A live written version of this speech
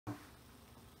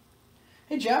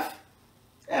Hey, Jeff.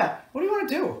 Yeah. What do you want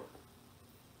to do?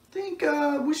 I think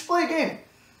we should play a game.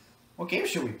 What game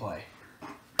should we play?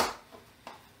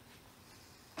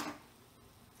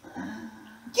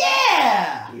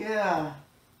 Yeah! Yeah.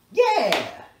 Yeah!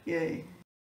 Yay.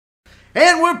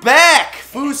 And we're back!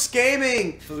 Foos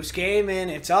Gaming! Foos Gaming,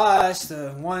 it's us,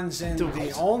 the ones and the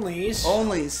onlys.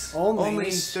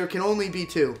 Onlys. There can only be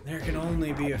two. There can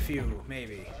only be a few,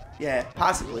 maybe. Yeah,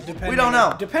 possibly. We don't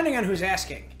know. Depending on who's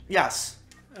asking. Yes.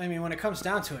 I mean, when it comes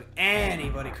down to it,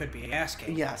 anybody could be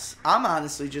asking. Yes. I'm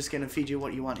honestly just going to feed you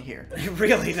what you want to hear.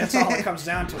 Really, that's all it comes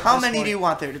down to. How many do you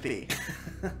want there to be?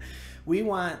 We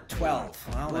want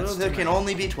 12. Well, there can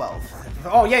only be 12.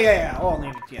 Oh, yeah.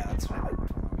 Only, yeah, that's fine.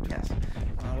 Yes.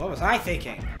 What was I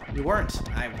thinking? You weren't.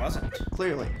 I wasn't.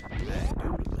 Clearly.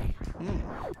 Indubitably.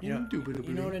 You know Indubitably.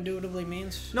 You know what indubitably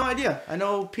means? No idea. I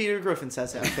know Peter Griffin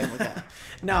says that. I'm okay with that.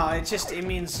 No, it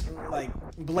means like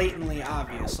blatantly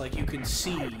obvious. Like you can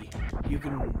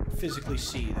physically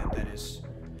see that is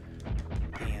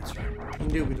the answer.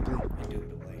 Indubitably.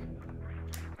 Indubitably.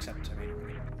 Except, I mean,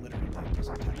 literally it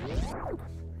doesn't technically work.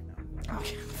 No.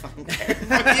 Okay, fucking care.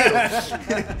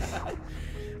 Fuck you.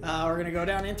 We're gonna go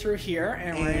down in through here,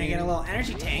 and we're gonna get a little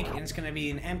energy tank, and it's gonna be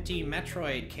an empty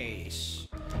Metroid case.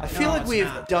 I feel like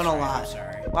we've done a lot. I'm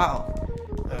sorry. Wow.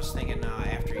 I was thinking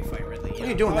after you fight Ridley.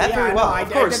 You're doing that very well, of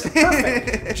course.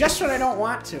 Perfect. Just when I don't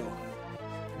want to.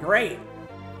 Great.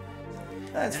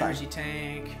 That's fine. Energy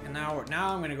tank, and now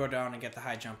I'm gonna go down and get the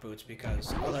high jump boots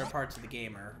because other parts of the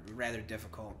game are rather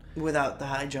difficult. Without the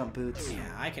high jump boots. Yeah,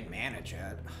 I can manage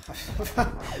it.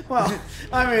 Well,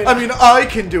 I mean, I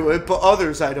can do it, but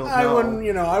others I don't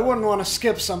know. I wouldn't want to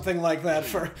skip something like that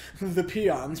for the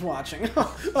peons watching.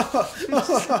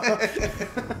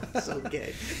 So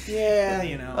gay.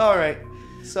 Yeah, All right.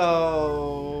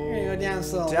 So go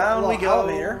down we go.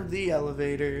 Elevator. The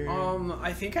elevator.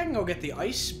 I think I can go get the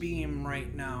ice beam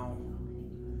right now,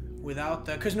 without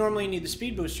because normally you need the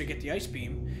speed booster to get the ice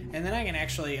beam, and then I can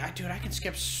actually, I can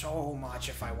skip so much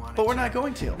if I wanted. But we're not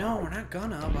going to. No, we're not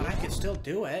gonna. But I could still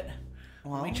do it.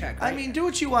 Well, let me check. I mean, do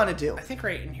what you want to do. I think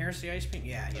right in here's the ice beam.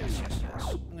 Yeah, yes.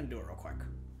 I'm gonna do it real quick.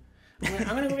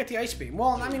 I'm gonna go get the ice beam.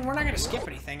 Well, I mean, we're not gonna skip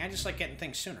anything. I just like getting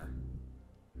things sooner.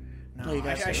 No,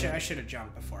 I should have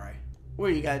jumped before I...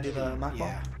 Where, you gotta do the mock ball?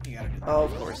 Yeah, you gotta do that. Oh,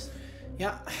 of course.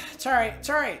 Yeah, it's alright!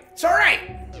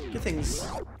 Good things.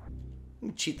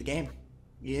 You cheat the game.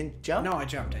 You didn't jump? No, I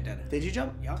jumped, I did. Did you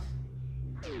jump? Yup.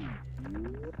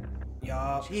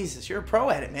 Jesus, you're a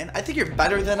pro at it, man. I think you're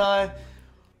better than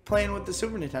playing with the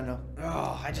Super Nintendo.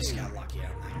 Oh, I just got lucky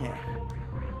on that.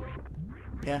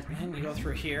 Yeah. And you go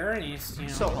through here, and you know...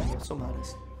 So humble, so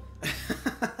modest.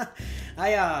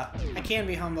 I can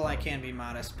be humble, I can be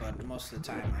modest, but most of the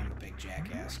time I'm a big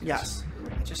jackass. Yes.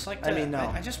 I just like to,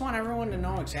 I just want everyone to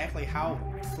know exactly how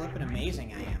flippin'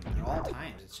 amazing I am at all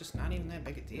times. It's just not even that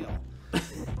big a deal.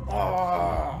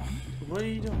 Oh, what are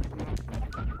you doing?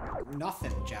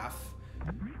 Nothing, Jeff.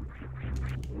 Oh,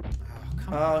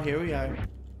 come on. Oh, here we are.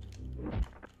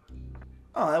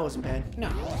 Oh, that wasn't bad. No,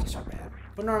 it wasn't so bad.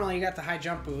 But normally you got the high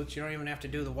jump boots, you don't even have to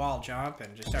do the wall jump,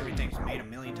 and just everything's made a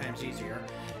million times easier.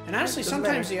 And honestly,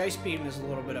 sometimes the ice beam is a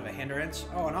little bit of a hindrance.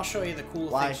 Oh, and I'll show you the cool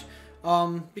things.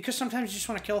 Because sometimes you just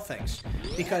want to kill things.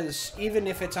 Because even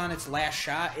if it's on its last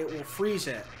shot, it will freeze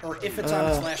it. Or if it's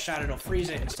on its last shot, it'll freeze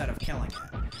it instead of killing it.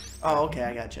 Oh, okay,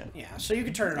 I gotcha. Yeah, so you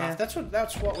can turn it off. That's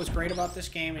what was great about this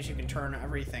game, is you can turn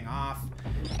everything off.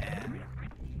 And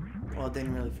well, it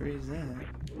didn't really freeze that.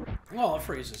 Well, it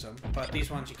freezes them, but these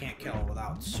ones you can't kill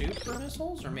without super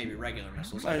missiles, or maybe regular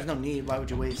missiles. Well, there's no need. Why would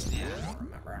you waste? Yeah, I don't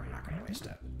remember. I'm not going to waste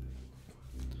it.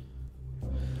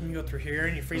 You go through here,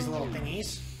 and you freeze the little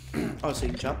thingies. Oh, so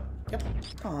you can jump? Yep.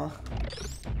 Aw.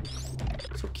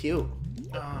 So cute.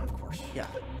 Of course. Yeah.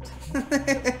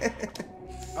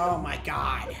 Oh my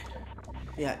god.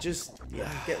 Yeah,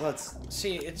 let's...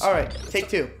 See, it's... Alright, take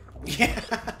two. Yeah.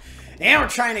 And we're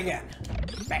trying again.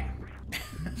 Bang.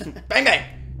 Bang, bang.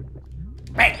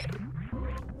 Bang.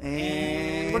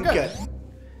 And we're good.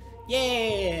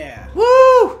 Yeah.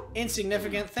 Woo!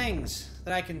 Insignificant things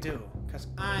that I can do, because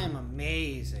I'm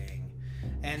amazing.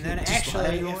 And then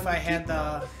actually, if I had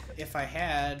the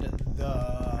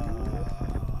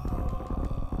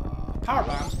power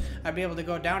bombs, I'd be able to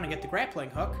go down and get the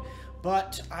grappling hook.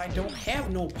 But I don't have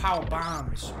no power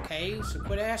bombs. Okay, so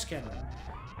quit asking.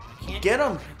 Can't get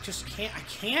them. I just can't. I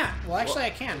can't. Well, actually, I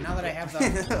can now that I have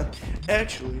the.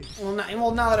 Actually. Well,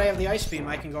 now that I have the ice beam,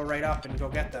 I can go right up and go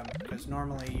get them. Because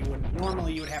normally you wouldn't.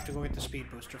 Normally you would have to go get the speed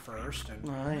booster first. And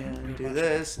oh yeah, do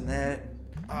this and that.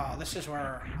 Oh, this is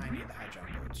where I need the high jump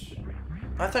boots.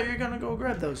 I thought you were gonna go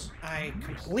grab those. I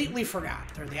completely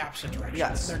forgot. They're the opposite direction.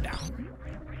 Yes. They're down.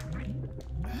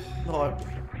 Oh.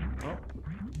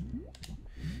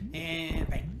 And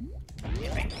bang.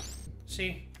 And bang.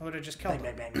 See? I would have just killed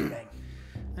Bang, him. bang, bang, bang.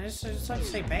 I just like to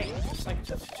say bang. It's like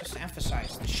just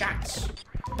emphasize the shots.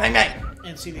 Bang, bang.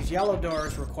 And see, these yellow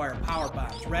doors require power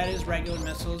bombs. Red is regular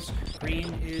missiles.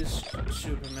 Green is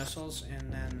super missiles.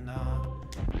 And then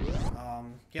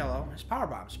yellow is power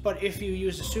bombs. But if you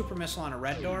use a super missile on a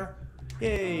red door...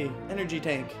 Yay, energy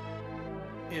tank.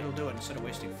 It'll do it instead of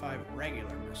wasting 5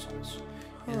 regular missiles.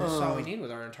 And this is all we need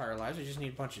with our entire lives. We just need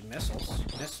a bunch of missiles.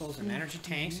 Missiles and energy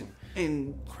tanks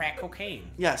and crack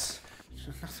cocaine. Yes.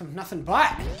 Nothing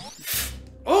but.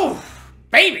 Oh,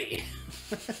 baby!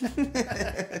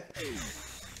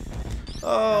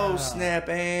 Oh, snap,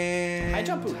 and... High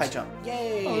jump boots. High jump.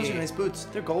 Yay! Oh, those are nice boots.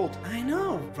 They're gold. I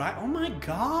know, right? Oh my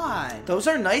god. Those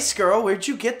are nice, girl. Where'd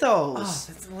you get those?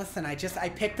 Oh, listen, I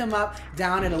picked them up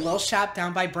down at a little shop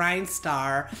down by Brian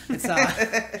Star. It's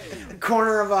a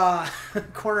corner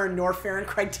of North Fair and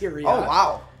Criteria. Oh,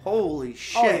 wow. Holy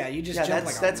shit. Oh, yeah, you just jump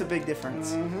that's a big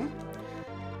difference. Mm-hmm.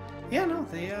 Yeah, no,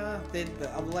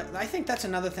 I think that's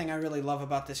another thing I really love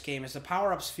about this game is the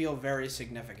power-ups feel very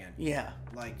significant. Yeah.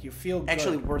 Like, you feel good.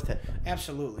 Actually worth it.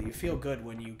 Absolutely. You feel good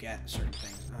when you get certain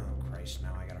things. Oh, Christ,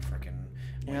 now I gotta frickin'...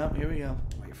 Yep, here we go.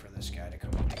 Wait for this guy to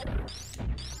come up here. Is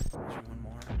there one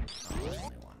more? Oh, there's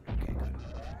only one. Okay,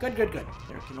 good. Good.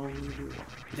 There can only be one.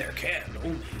 There can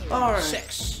only be All right.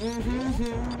 6.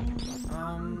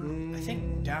 I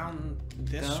think down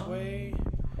this way...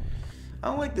 I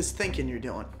don't like this thinking you're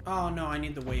doing. Oh, no, I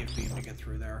need the wave beam to get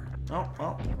through there. Oh,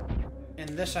 well. And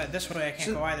this way I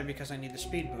can't go either because I need the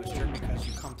speed booster because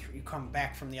you come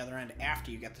back from the other end after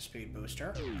you get the speed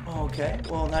booster. Okay.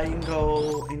 Well, now you can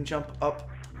go and jump up.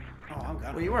 Oh, I'm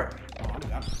good. Where you were. Oh,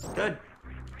 I'm good.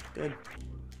 Good.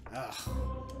 Ugh.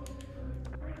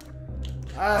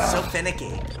 So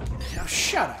finicky. Oh,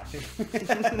 shut up.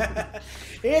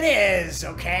 It is,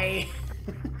 okay?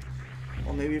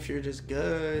 Well, maybe if you're just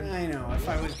good. I know, if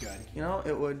I was good. You know,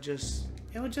 it would just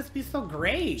be so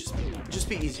great. just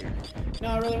be easier.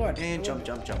 No, it really would. And jump.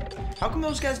 How come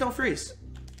those guys don't freeze?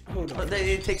 Who don't?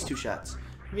 It takes 2 shots.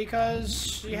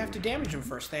 Because you have to damage them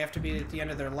first. They have to be at the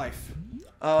end of their life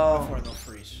before they'll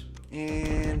freeze.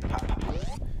 And pop.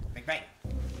 Bang, bang.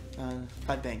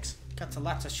 5 banks. Got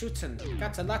lots of shooting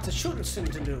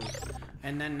to do.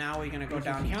 And then now we're gonna go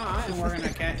down here, and we're gonna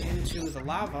get into the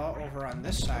lava over on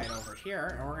this side over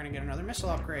here, and we're gonna get another missile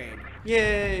upgrade.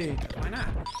 Yay! Why not?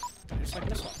 I just like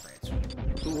missile upgrades.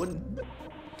 Who wouldn't?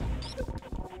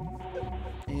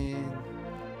 And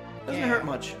doesn't hurt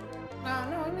much. No,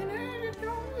 I mean,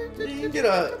 You get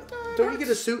don't you get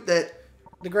a suit that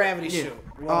the gravity suit.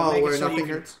 where nothing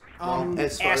hurts?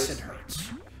 Acid hurts.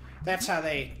 That's how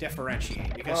they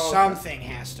differentiate, because something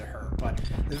has to hurt. But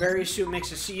the very suit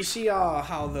makes it. So you see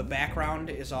how the background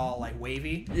is all like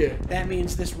wavy? Yeah. That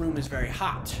means this room is very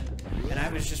hot, and I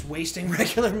was just wasting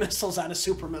regular missiles on a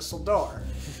super missile door.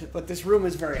 But this room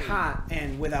is very hot,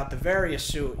 and without the various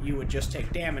suit, you would just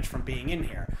take damage from being in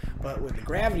here. But with the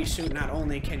gravity suit, not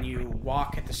only can you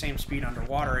walk at the same speed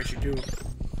underwater as you do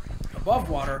above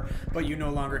water, but you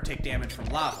no longer take damage from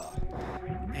lava.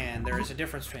 And there is a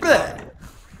difference between lava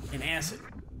and acid.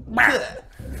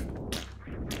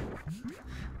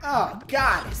 Oh,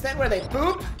 God, is that where they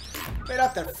poop? Right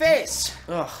off their face.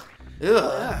 Ugh.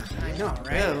 I know,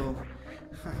 right? Ew.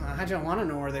 I don't want to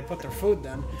know where they put their food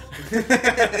then.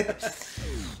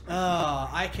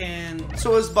 I can...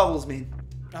 So what does bubbles mean?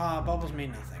 Bubbles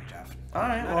mean nothing, Jeff.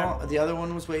 Alright, well, the other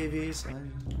one was wavy, so...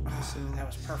 That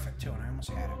was perfect, too, and I almost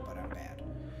had it, but I'm bad.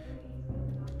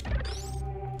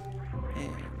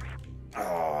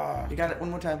 You got it one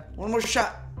more time. One more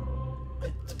shot.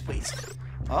 Wait.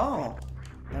 Oh.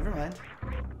 Never mind.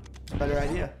 It's a better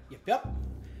idea. Yep.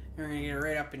 We're going to get it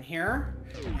right up in here,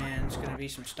 and it's going to be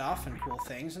some stuff and cool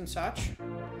things and such.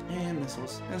 And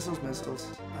missiles.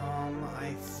 Missiles.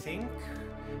 I think...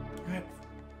 You're at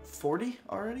 40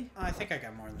 already? I think I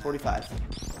got more than that. 45.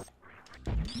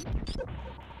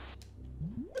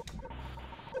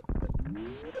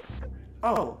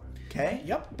 Oh, okay.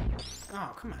 Yep.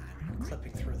 Oh, come on.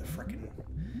 Clipping through the frickin'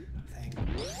 thing.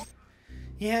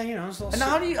 Yeah, you know, it's a little... And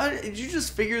how do you... did you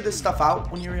just figure this stuff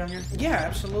out when you were younger? Yeah,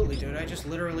 absolutely, dude. I just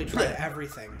literally tried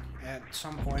everything at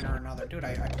some point or another. Dude,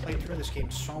 I played through this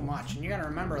game so much. And you gotta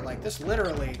remember, like, this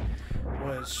literally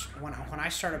was... When I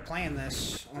started playing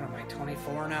this, what am I,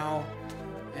 24 now?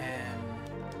 And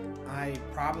I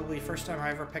probably... First time I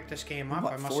ever picked this game up,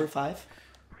 what, I must 4 or 5?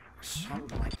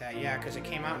 Something like that, yeah, because it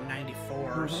came out in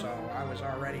 '94, so I was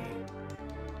already...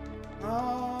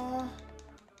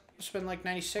 It's been like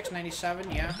 96,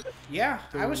 97, yeah. Yeah,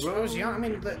 I was young. I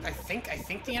mean, I think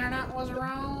the internet was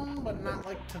around, but not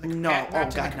like to the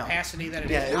capacity that it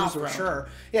is now for sure.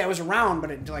 Yeah, it was around, but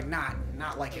it like not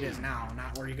like it is now.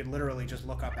 Not where you could literally just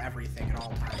look up everything at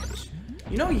all times.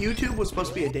 You know, YouTube was supposed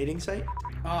to be a dating site.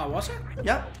 Was it?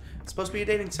 Yep. It's supposed to be a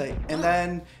dating site, and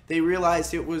then they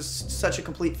realized it was such a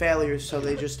complete failure, so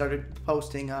they just started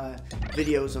posting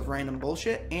videos of random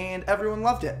bullshit, and everyone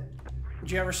loved it. Did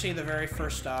you ever see the very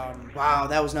first? Wow,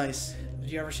 that was nice.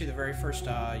 Did you ever see the very first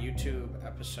YouTube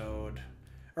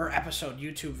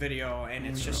YouTube video, and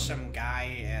it's just some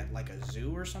guy at like a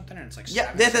zoo or something, and it's like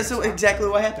that's exactly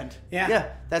what happened.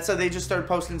 Yeah, that's how they just started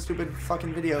posting stupid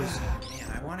fucking videos.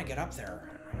 Man, I want to get up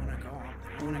there. I want to go up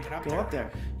there. I want to get up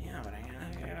there. Yeah, but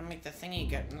I gotta make the thingy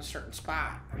get in a certain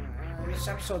spot. This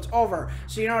episode's over,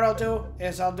 so you know what I'll do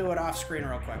is I'll do it off screen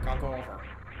real quick. I'll go over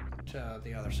to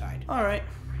the other side. All right.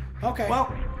 Okay.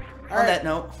 Well, on that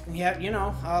note. Yeah, you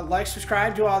know, like,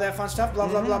 subscribe, do all that fun stuff. Blah,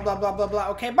 blah, blah, blah, blah, blah, blah.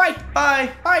 Okay, bye. Bye.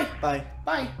 Bye. Bye.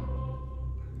 Bye.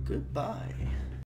 Goodbye.